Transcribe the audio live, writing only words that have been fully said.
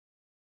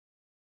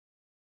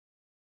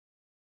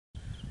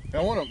I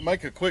want to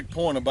make a quick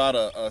point about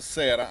a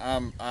set.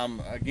 I'm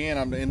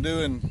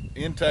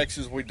in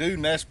Texas. We do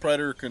nest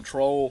predator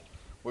control.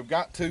 We've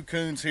got two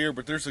coons here,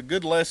 but there's a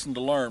good lesson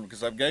to learn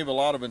because I've gave a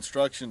lot of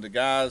instruction to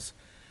guys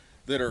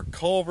that are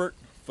culvert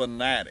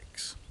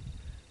fanatics.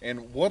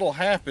 And what'll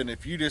happen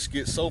if you just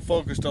get so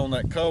focused on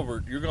that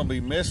culvert, you're going to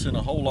be missing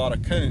a whole lot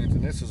of coons.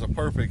 And this is a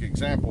perfect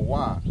example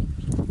why.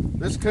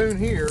 This coon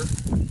here is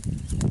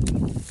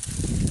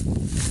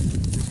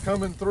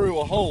coming through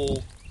a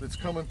hole that's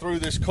coming through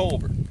this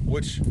culvert,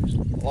 which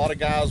a lot of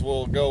guys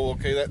will go,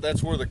 okay,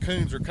 that's where the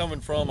coons are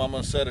coming from. I'm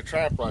going to set a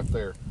trap right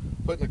there.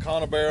 Putting the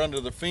conibear under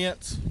the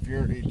fence,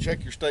 you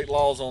check your state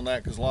laws on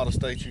that, because a lot of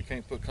states you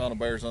can't put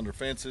conibears under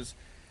fences.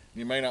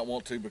 You may not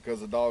want to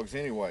because of dogs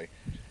anyway.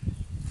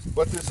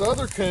 But this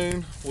other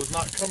coon was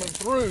not coming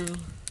through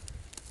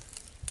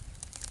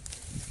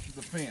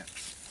the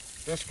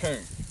fence. This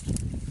coon,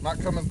 not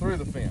coming through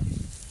the fence.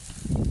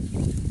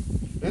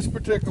 This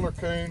particular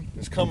coon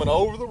is coming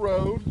over the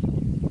road.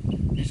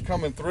 He's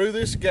coming through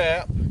this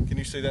gap. Can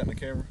you see that in the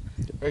camera?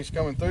 He's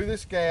coming through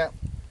this gap,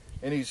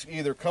 and he's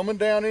either coming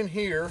down in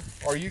here,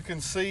 or you can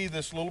see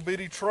this little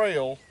bitty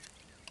trail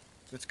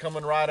that's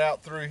coming right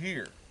out through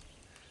here.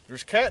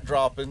 There's cat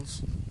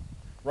droppings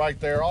right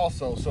there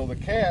also. So the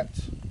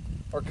cats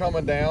are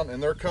coming down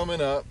and they're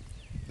coming up.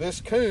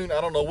 This coon, I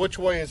don't know which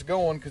way it's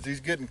going because he's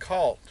getting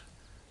caught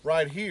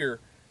right here.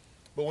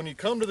 But when you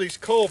come to these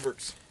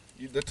culverts,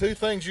 the two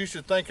things you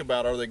should think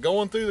about, are they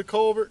going through the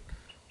culvert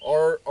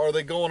or are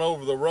they going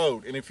over the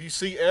road? And if you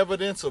see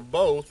evidence of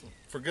both,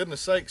 for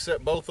goodness sake,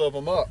 set both of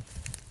them up,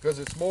 because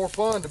it's more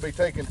fun to be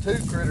taking two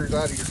critters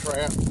out of your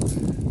trap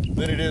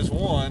than it is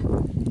one.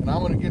 And I'm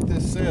going to get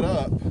this set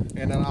up,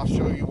 and then I'll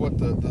show you what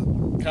the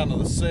kind of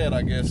the set,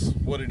 I guess,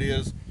 what it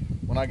is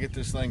when I get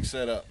this thing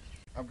set up.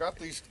 I've got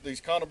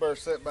these conibears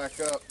set back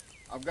up.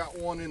 I've got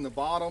one in the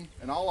bottom,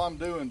 and all I'm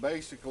doing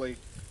basically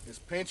is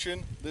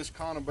pinching this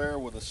conibear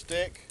with a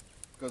stick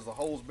because the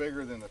hole's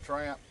bigger than the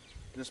trap.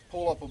 Just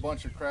pull up a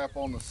bunch of crap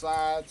on the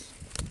sides.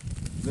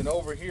 Then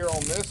over here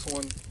on this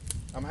one,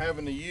 I'm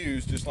having to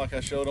use, just like I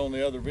showed on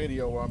the other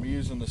video, where I'm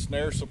using the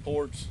snare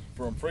supports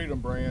from Freedom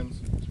Brands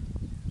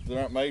that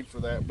aren't made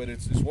for that, but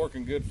it's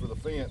working good for the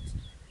fence,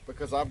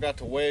 because I've got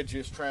to wedge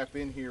this trap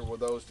in here with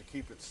those to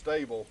keep it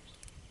stable,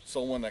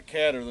 so when the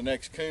cat or the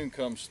next coon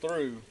comes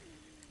through,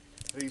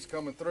 he's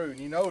coming through. And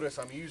you notice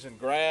I'm using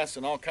grass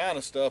and all kind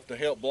of stuff to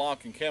help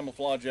block and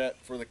camouflage that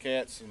for the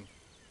cats and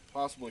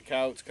possibly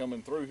coyotes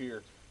coming through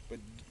here. But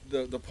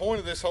the point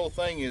of this whole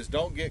thing is,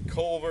 don't get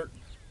culvert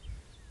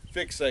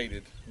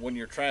fixated when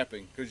you're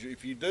trapping, because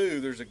if you do,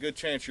 there's a good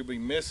chance you'll be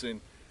missing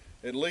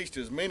at least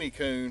as many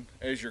coon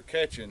as you're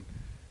catching.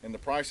 And the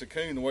price of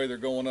coon, the way they're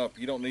going up,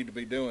 you don't need to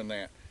be doing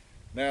that.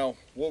 Now,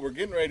 what we're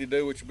getting ready to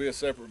do, which will be a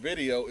separate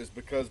video, is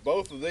because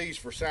both of these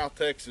for South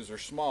Texas are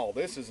small.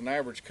 This is an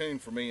average coon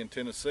for me in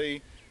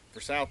Tennessee.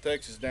 For South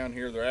Texas down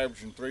here, they're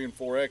averaging 3 and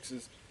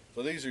 4X's.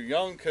 So these are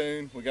young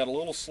coon. We got a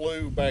little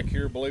slough back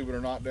here, believe it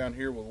or not, down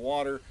here with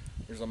water.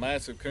 There's a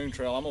massive coon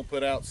trail. I'm gonna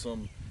put out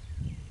some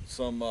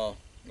of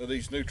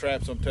these new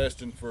traps I'm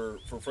testing for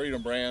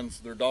Freedom Brands.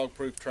 They're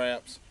dog-proof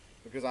traps,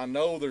 because I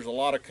know there's a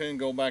lot of coon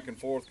going back and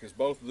forth, because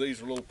both of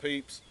these are little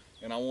peeps,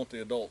 and I want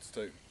the adults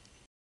too.